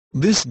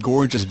This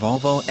gorgeous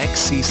Volvo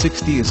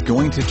XC60 is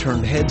going to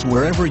turn heads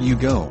wherever you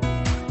go.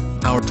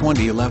 Our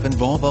 2011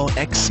 Volvo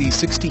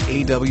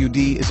XC60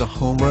 AWD is a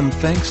home run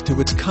thanks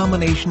to its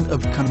combination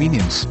of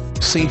convenience,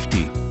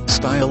 safety,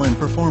 style and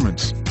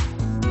performance.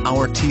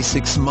 Our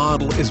T6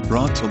 model is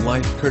brought to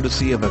life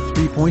courtesy of a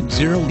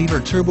 3.0-liter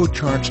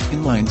turbocharged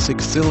inline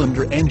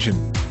 6-cylinder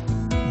engine.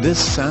 This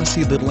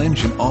sassy little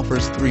engine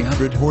offers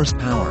 300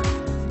 horsepower.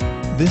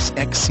 This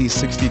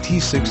XC60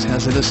 T6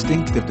 has a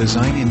distinctive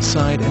design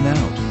inside and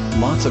out,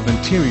 lots of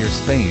interior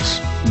space,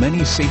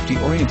 many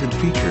safety-oriented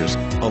features,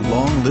 a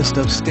long list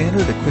of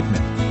standard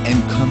equipment,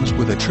 and comes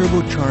with a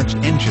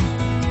turbocharged engine.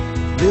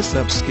 This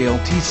upscale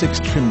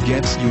T6 trim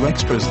gets you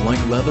extras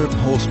like leather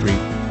upholstery,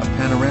 a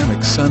panoramic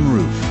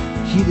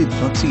sunroof, heated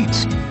front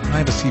seats,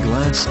 privacy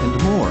glass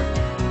and more.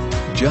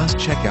 Just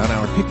check out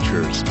our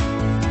pictures.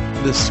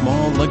 This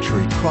small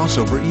luxury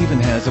crossover even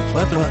has a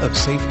plethora of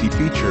safety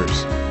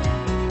features.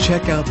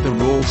 Check out the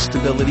roll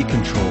stability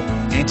control,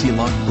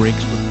 anti-lock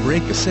brakes with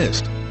brake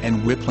assist,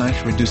 and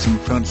whiplash-reducing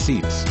front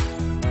seats.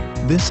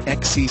 This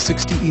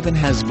XC60 even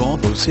has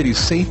Volvo City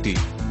Safety.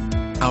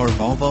 Our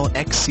Volvo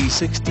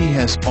XC60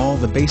 has all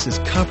the bases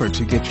covered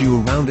to get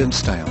you around in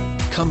style,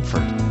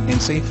 comfort, and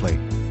safely.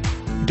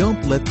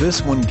 Don't let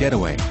this one get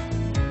away.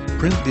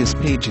 Print this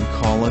page and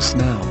call us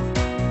now.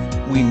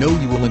 We know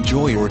you will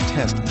enjoy your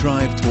test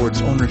drive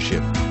towards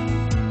ownership.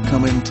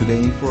 Come in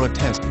today for a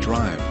test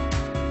drive.